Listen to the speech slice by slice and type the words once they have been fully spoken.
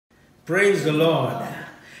Praise the Lord.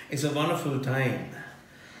 It's a wonderful time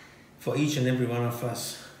for each and every one of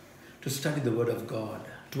us to study the Word of God,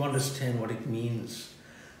 to understand what it means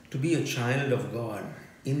to be a child of God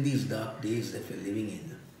in these dark days that we're living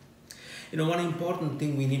in. You know, one important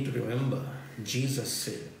thing we need to remember, Jesus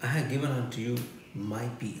said, I have given unto you my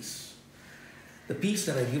peace. The peace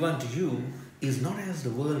that I give unto you is not as the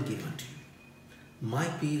world give unto you. My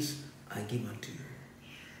peace I give unto you.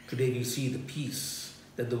 Today we see the peace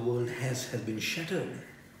that the world has been shattered.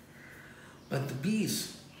 But the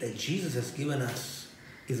peace that Jesus has given us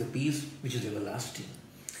is a peace which is everlasting.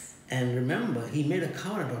 And remember, He made a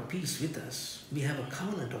covenant of peace with us. We have a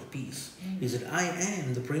covenant of peace. He said, I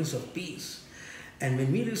am the Prince of Peace. And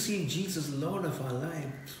when we receive Jesus, Lord of our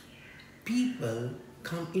lives, people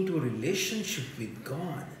come into a relationship with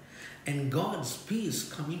God. And God's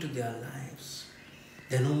peace come into their lives.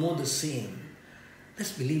 They're no more the same.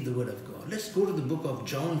 Let's believe the Word of God. Let's go to the book of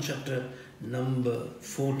John chapter number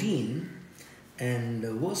 14 and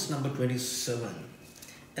verse number 27.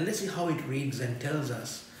 And let's see how it reads and tells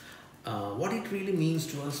us what it really means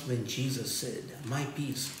to us when Jesus said, my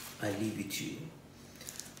peace I leave with you.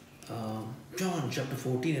 John chapter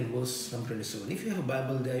 14 and verse number 27. If you have a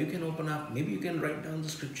Bible there, you can open up. Maybe you can write down the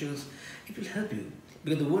scriptures. It will help you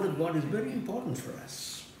because the Word of God is very important for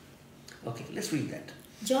us. Okay, let's read that.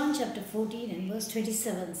 John chapter 14 and verse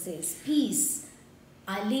 27 says, Peace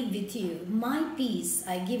I leave with you, my peace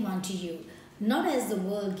I give unto you, not as the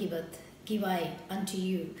world giveth, give I unto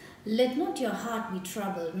you. Let not your heart be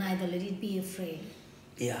troubled, neither let it be afraid.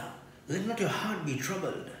 Yeah, let not your heart be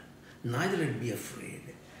troubled, neither let it be afraid.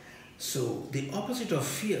 So the opposite of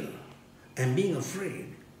fear and being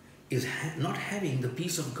afraid is not having the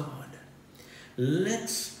peace of God.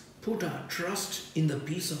 Let's put our trust in the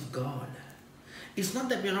peace of God. It's not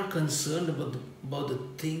that we are not concerned about the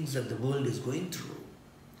things that the world is going through.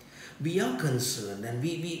 We are concerned and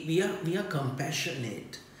we are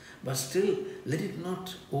compassionate, but still let it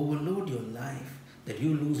not overload your life that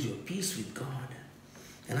you lose your peace with God.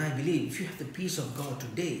 And I believe if you have the peace of God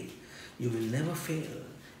today, you will never fail.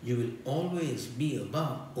 You will always be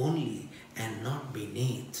above only and not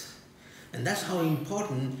beneath. And that's how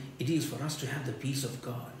important it is for us to have the peace of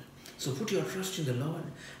God. So put your trust in the Lord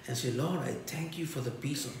and say, Lord, I thank you for the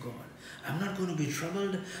peace of God. I'm not going to be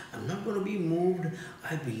troubled. I'm not going to be moved.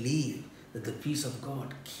 I believe that the peace of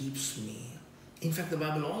God keeps me. In fact, the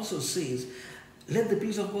Bible also says, let the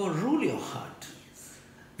peace of God rule your heart.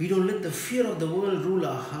 We don't let the fear of the world rule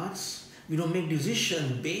our hearts. We don't make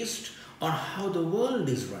decisions based on how the world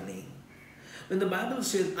is running. When the Bible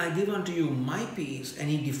says, I give unto you my peace, and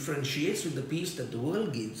He differentiates with the peace that the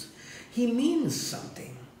world gives, He means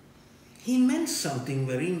something. He meant something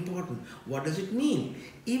very important. What does it mean?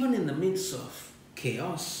 Even in the midst of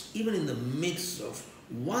chaos, even in the midst of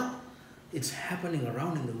what is happening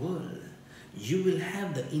around in the world, you will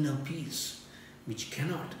have the inner peace which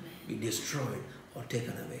cannot be destroyed or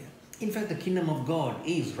taken away. In fact, the kingdom of God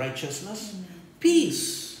is righteousness,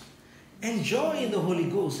 peace, and joy in the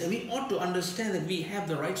Holy Ghost. And we ought to understand that we have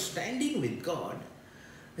the right standing with God.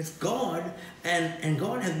 It's God, and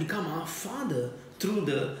God has become our Father through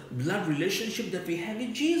the blood relationship that we have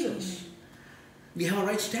with Jesus. We have a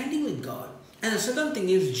right standing with God. And the second thing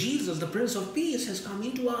is Jesus, the Prince of Peace, has come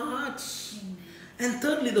into our hearts. And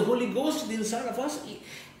thirdly, the Holy Ghost inside of us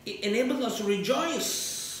enables us to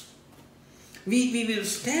rejoice. We will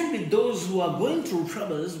stand with those who are going through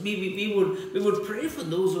troubles. We would pray for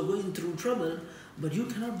those who are going through trouble. But you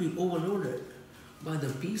cannot be overloaded by the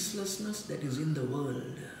peacelessness that is in the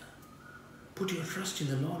world. Put your trust in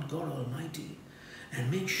the Lord God Almighty and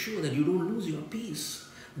make sure that you don't lose your peace.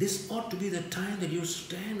 This ought to be the time that you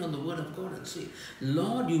stand on the Word of God and say,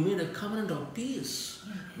 Lord, you made a covenant of peace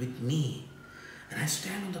with me. And I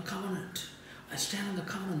stand on the covenant. I stand on the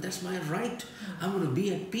covenant. That's my right. I'm going to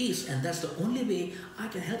be at peace. And that's the only way I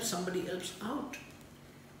can help somebody else out.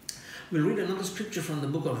 We'll read another scripture from the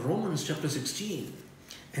book of Romans chapter 16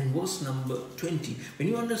 and verse number 20. When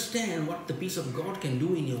you understand what the peace of God can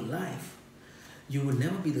do in your life, you will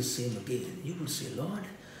never be the same again. You will say, Lord,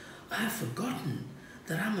 I have forgotten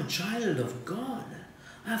that I'm a child of God.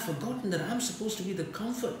 I have forgotten that I'm supposed to be the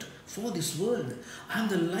comfort for this world. I'm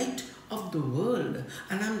the light of the world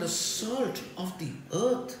and I'm the salt of the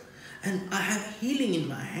earth. And I have healing in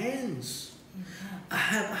my hands. I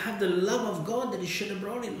have the love of God that is shed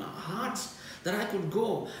abroad in my hearts, that I could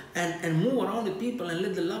go and move around with people and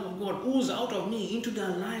let the love of God ooze out of me into their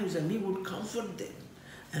lives, and we would comfort them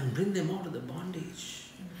and bring them out of the bondage.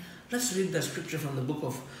 Let's read the scripture from the book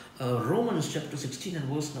of Romans chapter 16 and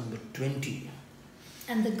verse number 20.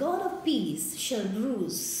 And the God of peace shall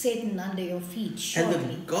bruise Satan under your feet And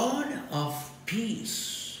shortly. the God of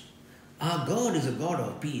peace, our God is a God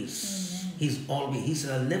of peace. He's always, He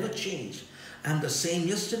shall never change. I'm the same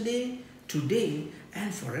yesterday, today,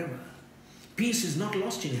 and forever. Peace is not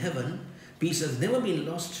lost in heaven. Peace has never been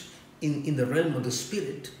lost in the realm of the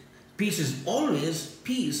Spirit. Peace is always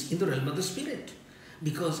peace in the realm of the Spirit.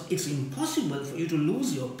 Because it's impossible for you to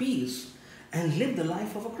lose your peace and live the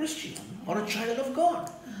life of a Christian or a child of God.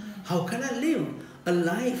 How can I live a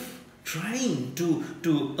life trying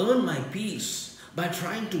to earn my peace by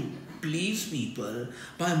trying to please people,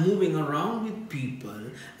 by moving around with people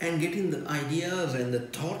and getting the ideas and the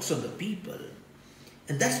thoughts of the people?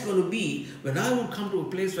 And that's going to be when I would come to a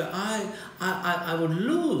place where I would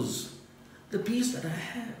lose the peace that I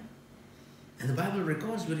have. And the Bible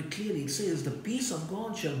records very clearly, it says, the peace of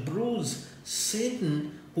God shall bruise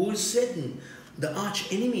Satan. Who is Satan? The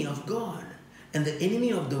arch enemy of God and the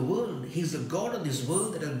enemy of the world. He's the God of this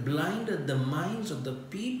world that has blinded the minds of the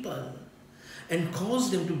people and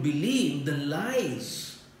caused them to believe the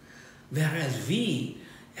lies. Whereas we,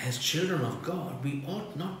 as children of God, we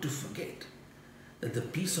ought not to forget that the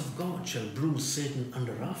peace of God shall bruise Satan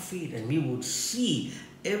under our feet, and we would see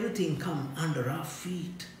everything come under our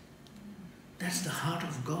feet. That's the heart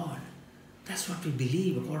of God. That's what we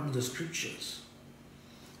believe according to the scriptures.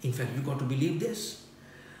 In fact, you've got to believe this.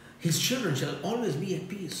 His children shall always be at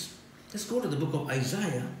peace. Let's go to the book of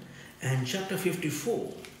Isaiah and chapter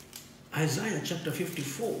 54. Isaiah chapter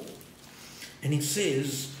 54. And it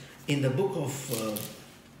says in the book of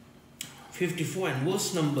 54 and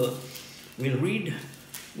verse number, we'll read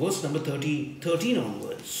verse number 13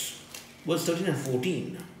 onwards. Verse 13 and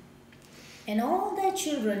 14. And all thy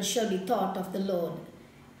children shall be taught of the Lord,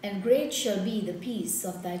 and great shall be the peace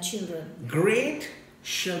of thy children. Great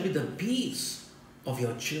shall be the peace of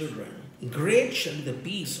your children. Great shall be the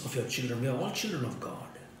peace of your children. We are all children of God.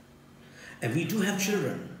 And we do have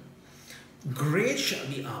children. Great shall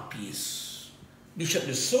be our peace. We shall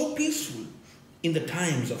be so peaceful in the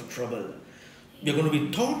times of trouble. We are going to be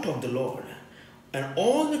taught of the Lord. And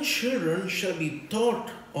all the children shall be taught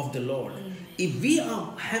of the Lord. If we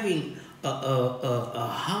are having a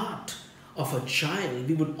heart of a child,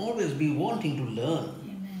 we would always be wanting to learn.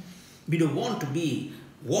 Amen. We don't want to be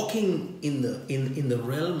walking in the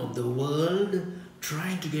realm of the world,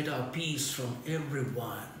 trying to get our peace from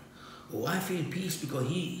everyone. Oh, I feel peace because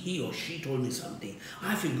he or she told me something.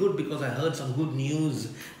 I feel good because I heard some good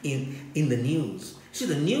news in the news. See,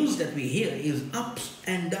 the news that we hear is up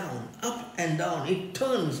and down, up and down. It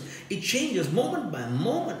turns, it changes moment by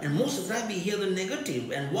moment. And most of the time we hear the negative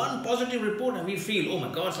and one positive report and we feel, oh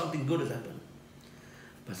my God, something good has happened.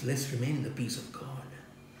 But let's remain in the peace of God.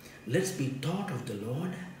 Let's be taught of the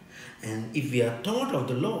Lord. And if we are taught of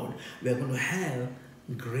the Lord, we are going to have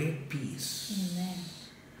great peace. Amen.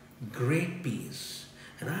 Great peace.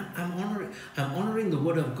 And I'm honoring the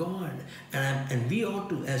word of God, and we ought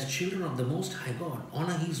to, as children of the Most High God,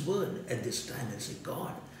 honor His word at this time and say,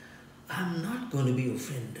 God, I'm not going to be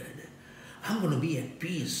offended. I'm going to be at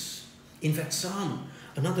peace. In fact,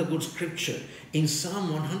 another good scripture, in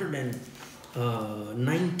Psalm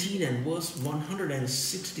 119 and verse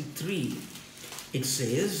 163, it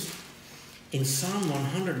says, in Psalm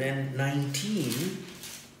 119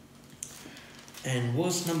 and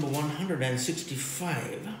verse number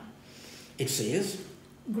 165, it says,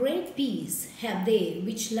 Great peace have they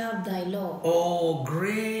which love thy law. oh,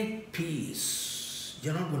 great peace.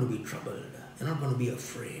 You're not going to be troubled. You're not going to be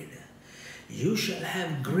afraid. You shall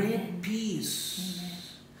have great Amen. peace. Amen.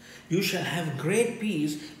 You shall have great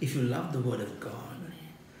peace if you love the word of God. Amen.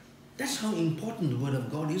 That's how important the word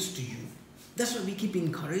of God is to you. That's why we keep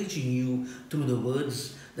encouraging you through the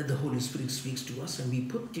words that the Holy Spirit speaks to us, and we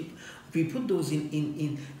put those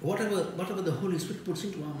in whatever the Holy Spirit puts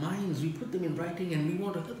into our minds, we put them in writing, and we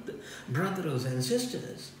want to help the brothers and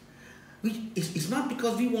sisters. It's not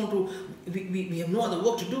because we want to, we have no other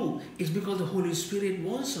work to do. It's because the Holy Spirit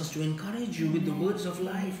wants us to encourage you with the words of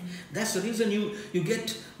life. That's the reason you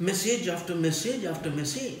get message after message after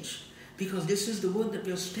message. Because this is the word that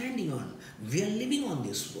we are standing on. We are living on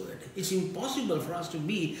this word. It's impossible for us to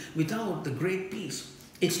be without the great peace.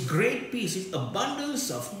 It's great peace. It's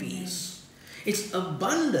abundance of peace. It's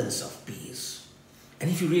abundance of peace.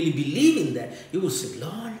 And if you really believe in that, you will say,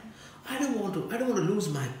 Lord, I don't want to lose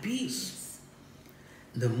my peace.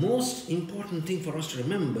 The most important thing for us to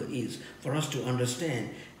remember is for us to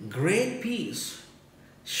understand great peace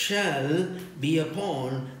shall be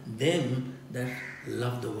upon them that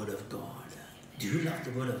love the word of God. Do you love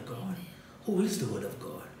the word of God? Who is the word of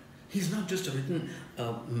God? He's not just a written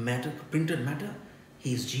matter, printed matter.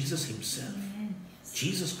 He is Jesus himself. Amen.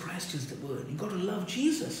 Jesus Christ is the Word. You got to love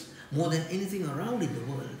Jesus more than anything around in the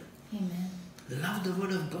world. Amen. Love the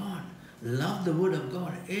Word of God. Love the Word of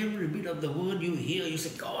God. Every bit of the Word you hear, you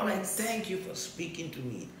say, God, I thank you for speaking to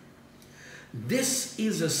me. This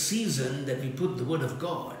is a season that we put the Word of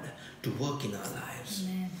God to work in our lives.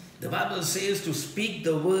 Amen. The Bible says to speak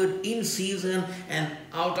the Word in season and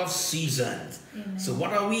out of season. Amen. So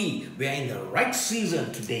what are we? We are in the right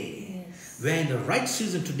season today. Yes. We are in the right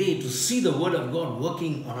season today to see the Word of God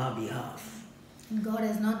working on our behalf. And God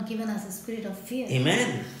has not given us a spirit of fear.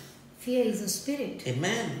 Amen. Fear is a spirit.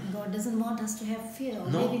 Amen. God doesn't want us to have fear or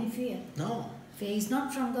No. live in fear. No. Fear is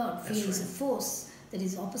not from God. Fear That's is a right. force that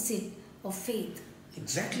is opposite of faith.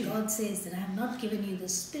 Exactly. God says that I have not given you the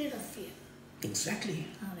spirit of fear. Exactly.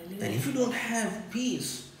 Hallelujah. And if you don't have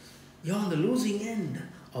peace, you're on the losing end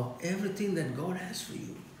of everything that God has for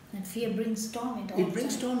you. And fear brings torment all It the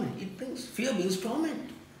brings time. torment. Fear brings torment.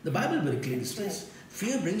 The Bible very clearly says,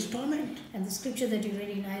 fear brings torment. And the scripture that you read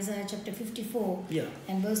in Isaiah chapter 54 Yeah.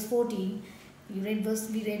 and verse 14, we read verse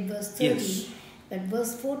 13. Yes. But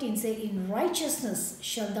verse 14 says, in righteousness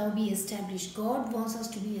shall thou be established. God wants us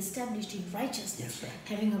to be established in righteousness. Yes, right.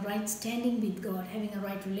 Having a right standing with God, having a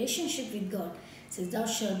right relationship with God. It says, thou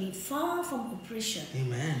shalt be far from oppression.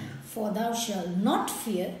 Amen. For thou shalt not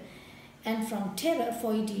fear, and from terror,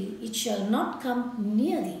 for it shall not come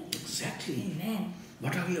near thee. Exactly. Amen.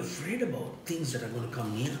 What are we afraid about? Things that are going to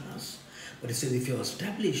come near us. But it says if you're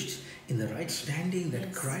established in the right standing that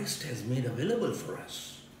Yes. Christ has made available for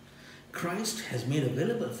us. Christ has made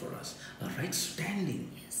available for us a right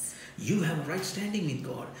standing. Yes. You have a right standing with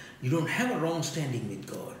God. You don't have a wrong standing with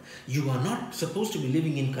God. You are not supposed to be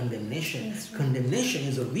living in condemnation. That's right. Condemnation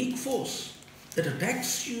is a weak force that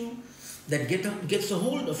attacks you, that gets a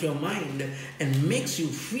hold of your mind and makes you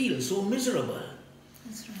feel so miserable.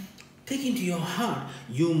 That's right. Take into your heart,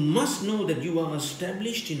 you must know that you are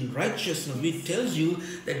established in righteousness, which tells you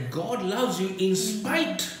that God loves you in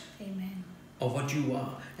spite Amen. of what you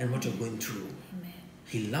are and what you're going through. Amen.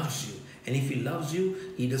 He loves you. And if He loves you,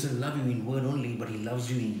 He doesn't love you in word only, but He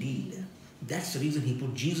loves you indeed. That's the reason He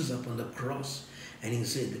put Jesus up on the cross. And He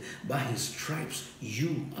said, by His stripes,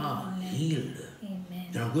 you are Amen. healed. Amen.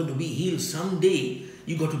 You're not going to be healed someday.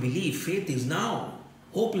 You got to believe. Faith is now.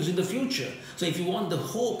 Hope is in the future. So if you want the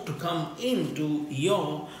hope to come into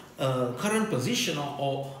your current position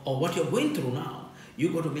or what you're going through now,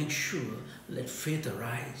 you got to make sure, let faith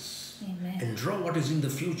arise. Amen. And draw what is in the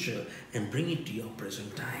future and bring it to your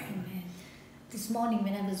present time. Amen. This morning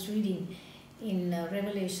when I was reading in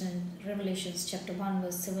Revelations chapter 1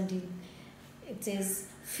 verse 17, it says,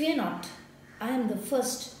 fear not, I am the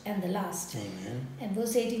first and the last. Amen. And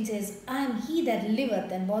verse 18 says, I am he that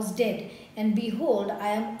liveth and was dead, and behold, I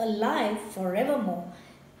am alive forevermore.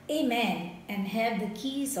 Amen. And have the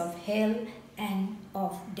keys of hell and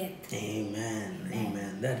of death. Amen. Amen.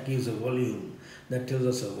 Amen. That gives a volume. That tells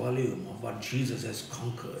us a volume of what Jesus has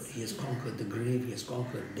conquered. He has conquered the grave. He has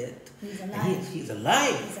conquered death. He's And alive. He's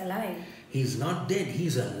alive. He's alive. He's not dead.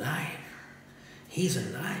 He's alive. He's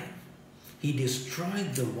alive. He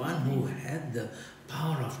destroyed the one who had the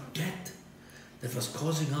power of death that was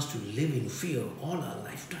causing us to live in fear all our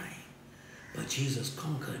lifetime. But Jesus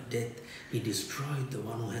conquered death. He destroyed the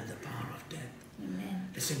one who had the power of death. Amen.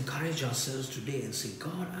 Let's encourage ourselves today and say,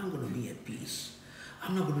 God, I'm going to be at peace.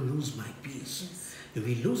 I'm not going to lose my peace. Yes. If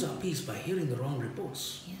we lose our peace by hearing the wrong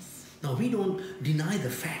reports. Yes. Now, we don't deny the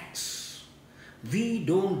facts. We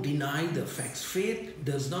don't deny the facts. Faith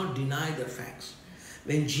does not deny the facts.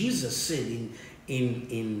 When Jesus said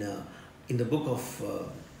in the book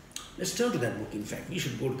of, let's turn to that book, in fact. We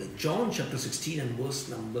should go to John chapter 16 and verse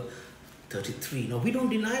number 33. Now, we don't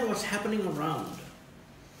deny what's happening around.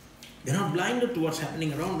 We're not blinded to what's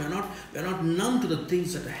happening around. We're not numb to the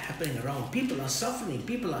things that are happening around. People are suffering.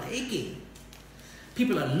 People are aching.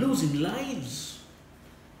 People are losing lives.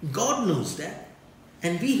 God knows that.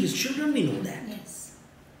 And we, His children, we know that. Yes.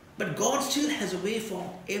 But God still has a way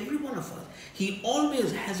for every one of us. He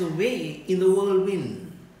always has a way in the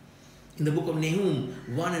whirlwind. In the book of Nahum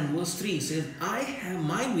 1 and verse 3 says, I have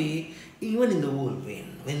my way even in the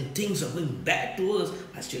whirlwind. When things are going bad to us,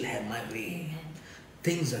 I still have my way. Amen.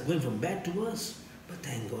 Things are going from bad to worse, but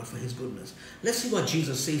thank God for His goodness. Let's see what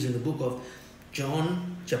Jesus says in the book of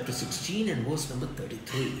John chapter 16 and verse number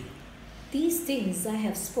 33. These things I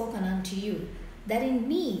have spoken unto you, that in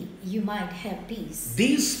me you might have peace.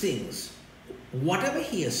 These things, whatever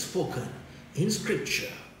He has spoken in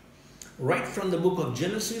Scripture, right from the book of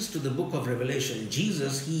Genesis to the book of Revelation,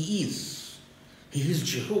 Jesus, He is. He is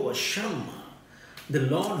Jehovah Shammah, the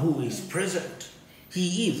Lord who is present.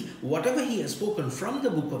 He is. Whatever He has spoken from the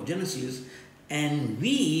book of Genesis And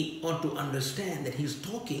we ought to understand that he's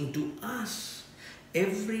talking to us.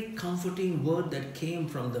 Every comforting word that came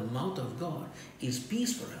from the mouth of God is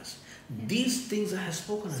peace for us. These things I have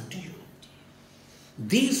spoken unto you.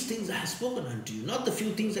 These things I have spoken unto you. Not the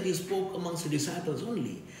few things that he spoke amongst the disciples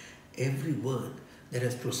only. Every word that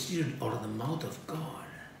has proceeded out of the mouth of God,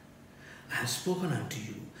 I have spoken unto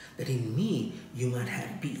you, that in me you might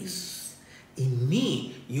have peace. In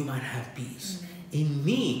me you might have peace. In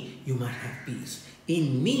me you might have peace.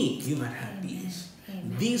 In me you might have peace.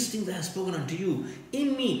 These things I have spoken unto you,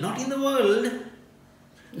 in me, not in the world,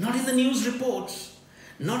 not in the news reports,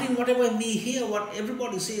 not in whatever we hear, what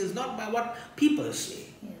everybody says, not by what people say,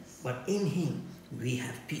 but in him we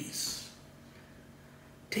have peace.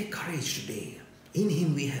 Take courage today. In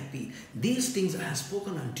him we have peace. These things I have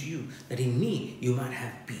spoken unto you, that in me you might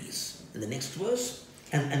have peace. And the next verse,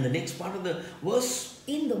 and the next part of the verse.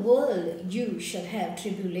 In the world you shall have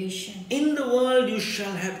tribulation. In the world you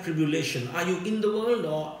shall have tribulation. Are you in the world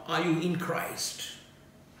or are you in Christ?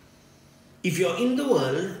 If you're in the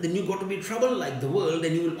world, then you've got to be troubled like the world,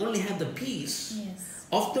 and you will only have the peace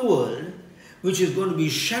of the world, which is going to be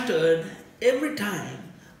shattered every time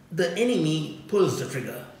the enemy pulls the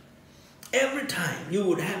trigger. Every time you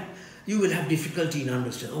will have difficulty in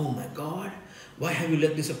understanding, oh my God, why have you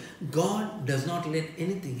let this happen? God does not let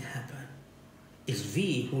anything happen. It's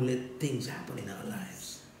we who let things happen in our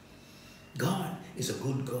lives. God is a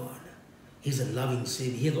good God. He's a loving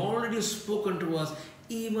Savior. He has already spoken to us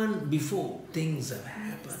even before things have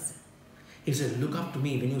happened. He says, look up to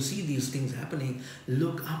me. When you see these things happening,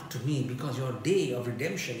 look up to me, because your day of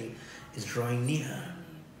redemption is drawing near.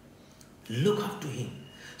 Look up to him.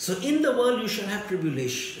 So in the world you shall have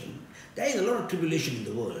tribulation. There is a lot of tribulation in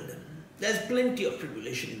the world. There's plenty of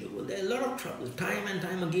tribulation in the world. There's a lot of trouble. Time and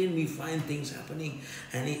time again we find things happening,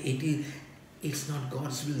 and it's not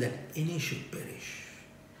God's will that any should perish.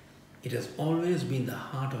 It has always been the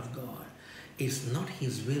heart of God. It's not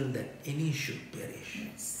his will that any should perish.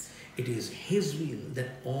 It is his will that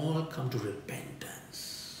all come to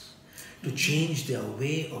repentance, to change their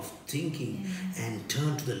way of thinking and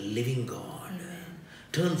turn to the living God.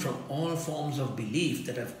 Turn from all forms of belief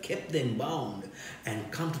that have kept them bound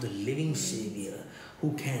and come to the living Savior,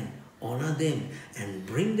 who can honor them and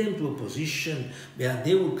bring them to a position where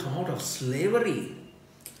they will come out of slavery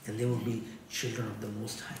and they will be children of the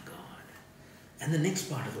Most High God. And the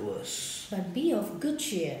next part of the verse. But be of good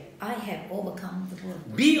cheer, I have overcome the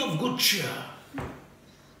world. Be of good cheer.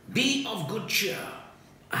 Be of good cheer.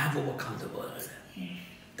 I have overcome the world.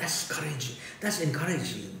 That's encouraging. That's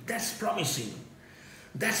encouraging. That's promising.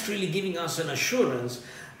 That's really giving us an assurance.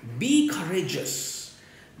 Be courageous.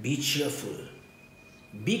 Be cheerful.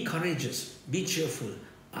 Be courageous. Be cheerful.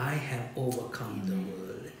 I have overcome the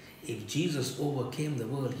world. If Jesus overcame the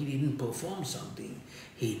world, he didn't perform something.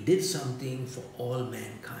 He did something for all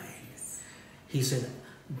mankind. He said,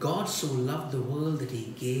 God so loved the world that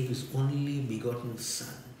he gave his only begotten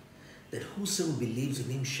Son, that whosoever believes in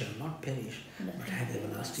him shall not perish, but have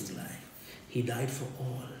everlasting life. He died for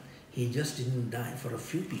all. He just didn't die for a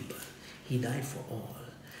few people. He died for all.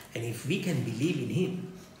 And if we can believe in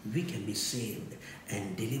him, we can be saved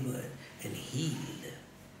and delivered and healed.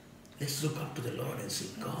 Let's look up to the Lord and say,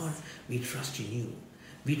 God, we trust in you.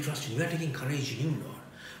 We trust in you. We are taking courage in you, Lord.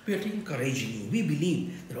 We are taking courage in you. We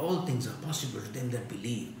believe that all things are possible to them that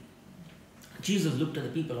believe. Jesus looked at the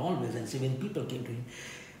people always and said, when people came to him,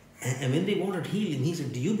 and when they wanted healing, he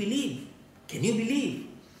said, do you believe? Can you believe?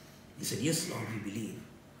 He said, yes, Lord, we believe.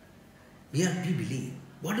 We believe.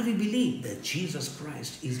 What do we believe? That Jesus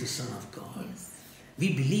Christ is the Son of God.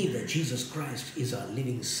 We believe that Jesus Christ is our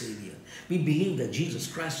living Savior. We believe that Jesus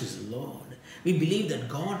Christ is Lord. We believe that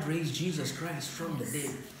God raised Jesus Christ from the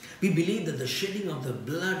dead. We believe that the shedding of the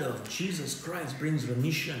blood of Jesus Christ brings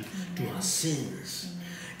remission to our sins.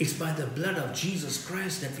 It's by the blood of Jesus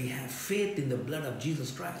Christ that we have faith in the blood of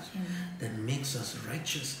Jesus Christ that makes us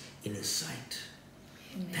righteous in his sight.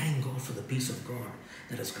 Thank God for the peace of God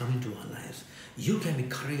that has come into our lives. You can be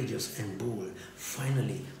courageous and bold.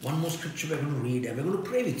 Finally, one more scripture we're going to read, and we're going to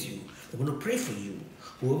pray with you. We're going to pray for you,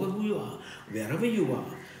 whoever you are, wherever you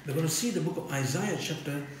are. We're going to see the book of Isaiah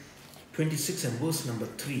chapter 26 and verse number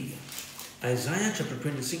 3. Isaiah chapter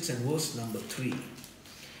 26 and verse number 3.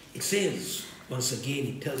 It says, once again,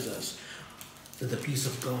 it tells us that the peace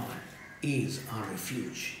of God is our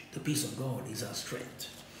refuge. The peace of God is our strength.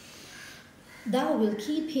 Thou wilt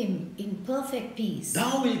keep him in perfect peace.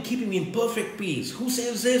 Thou wilt keep him in perfect peace. Who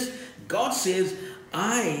says this? God says,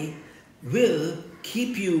 I will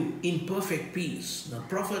keep you in perfect peace. Now,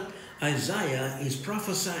 prophet Isaiah is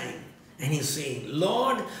prophesying, And he's saying,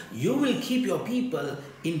 Lord, you will keep your people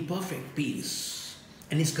in perfect peace.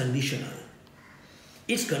 And it's conditional.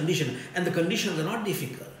 It's conditional. And the conditions are not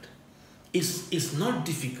difficult. It's not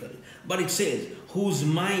difficult. But it says, whose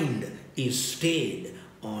mind is stayed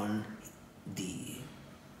on thee.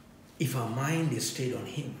 If our mind is stayed on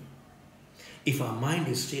him, if our mind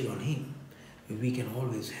is stayed on him, we can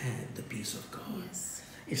always have the peace of God. Yes.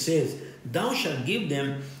 It says, thou shalt give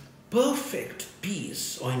them perfect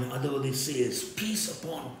peace, or in other words, it says, peace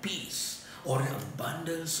upon peace, or an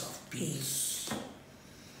abundance of peace.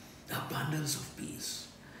 Abundance of peace.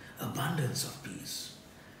 Abundance of peace.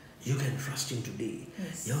 You can trust him today.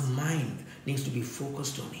 Yes. Your mind needs to be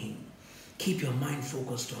focused on him. Keep your mind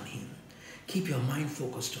focused on him. Keep your mind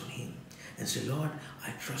focused on him. And say, Lord,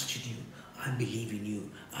 I trust in you. I believe in you.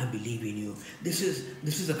 I believe in you. This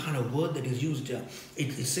is the kind of word that is used.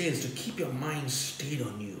 It says to keep your mind stayed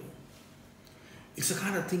on you. It's the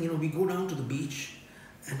kind of thing, we go down to the beach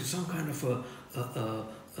and to some kind of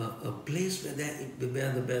a place where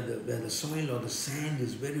the soil or the sand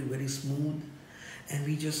is very, very smooth, and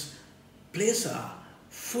we just place our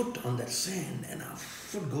foot on that sand and our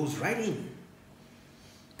foot goes right in.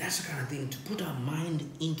 That's the kind of thing, to put our mind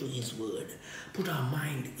into his word, put our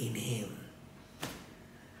mind in him.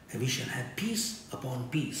 And we shall have peace upon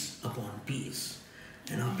peace upon peace.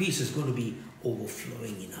 And our peace is going to be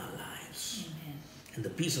overflowing in our lives. Amen. And the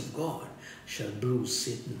peace of God shall bruise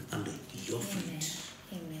Satan under your feet.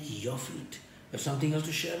 Amen. Your feet. You have something else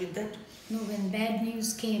to share with that? No, when bad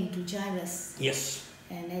news came to Jairus, Yes.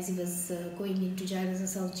 and as he was going into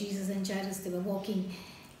Jairus' house, Jesus and Jairus, they were walking,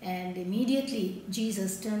 and immediately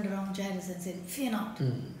Jesus turned around Jairus and said, fear not,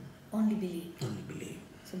 only believe. Only believe.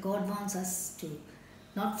 So God wants us to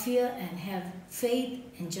not fear and have faith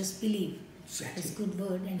and just believe. Exactly. His good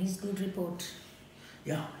word and his good report.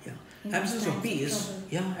 Yeah. In Absence of times of peace.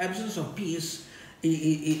 trouble. Absence of peace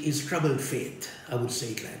is troubled faith. I would say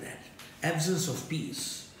it like that. Absence of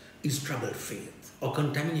peace is troubled faith or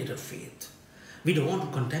contaminated faith. We don't want to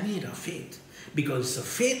contaminate our faith, because it's a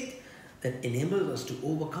faith that enables us to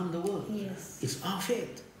overcome the world. Yes. It's our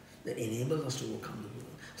faith that enables us to overcome the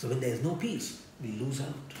world. So when there is no peace, we lose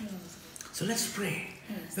out. Yes. So let's pray.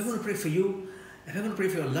 Yes. We're going to pray for you. We're going to pray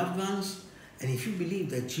for your loved ones. And if you believe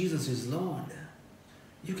that Jesus is Lord,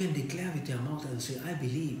 you can declare with your mouth and say, I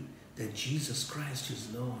believe that Jesus Christ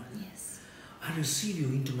is Lord. Yes. I receive you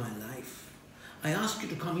into my life. I ask you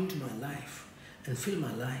to come into my life and fill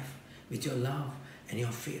my life with your love and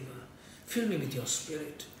your favor. Fill me with your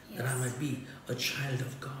spirit, that I might be a child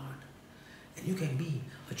of God. And you can be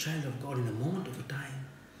a child of God in a moment of a time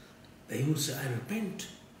where you will say, I repent.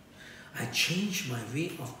 I change my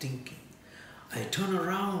way of thinking. I turn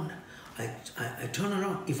around. I turn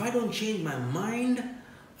around. If I don't change my mind,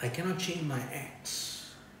 I cannot change my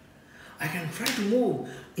acts. I can try to move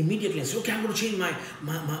immediately and say, okay, I'm going to change my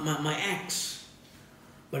acts.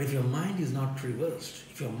 But if your mind is not reversed,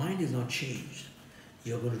 if your mind is not changed,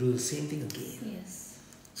 you're going to do the same thing again. Yes.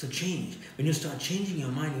 So change. When you start changing your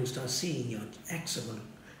mind, you start seeing your acts are going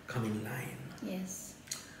to come in line. Yes.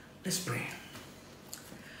 Let's pray.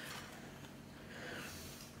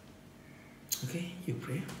 Okay, you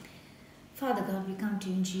pray. Father God, we come to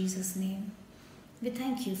you in Jesus' name. We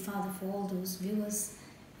thank you, Father, for all those viewers.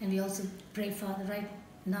 And we also pray, Father, right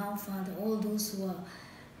now, Father, all those who are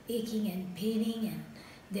aching and paining and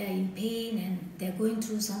they are in pain and they are going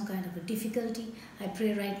through some kind of a difficulty. I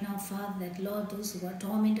pray right now, Father, that, Lord, those who are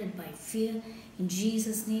tormented by fear, in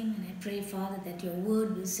Jesus' name. And I pray, Father, that your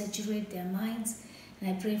word will saturate their minds.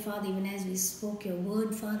 And I pray, Father, even as we spoke your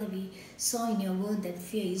word, Father, we saw in your word that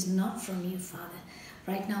fear is not from you, Father.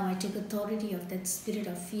 Right now, I take authority of that spirit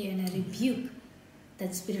of fear and I rebuke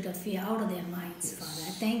that spirit of fear out of their minds, Father.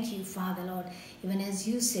 I thank you, Father, Lord, even as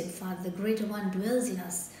you said, Father, the greater one dwells in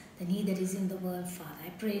us than he that is in the world, Father. I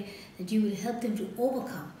pray that you will help them to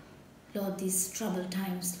overcome, Lord, these troubled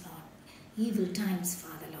times, Lord, evil times,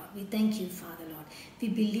 Father, Lord. We thank you, Father, Lord. We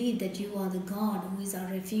believe that you are the God who is our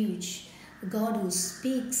refuge, the God who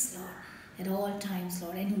speaks, Lord, at all times,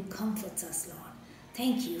 Lord, and who comforts us, Lord.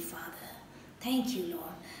 Thank you, Father. Thank you,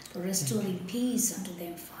 Lord, for restoring peace unto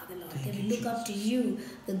them, Father, Lord. They will look up to you,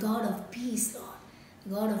 the God of peace, Lord.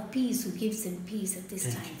 The God of peace who gives them peace at this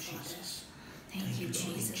time, Father. Thank you,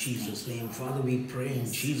 Jesus. In Jesus' name, Father, we pray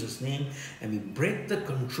in Jesus' name, and we break the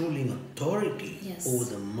controlling authority over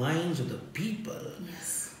the minds of the people.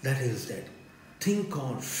 That is that thing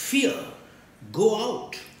called fear. Go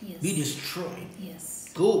out. Be destroyed.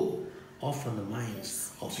 Go off from the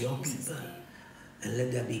minds of your people. And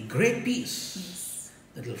let there be great peace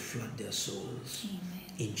that will flood their souls.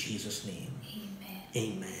 In Jesus' name.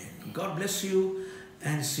 Amen. God bless you.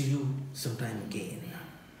 and see you sometime again.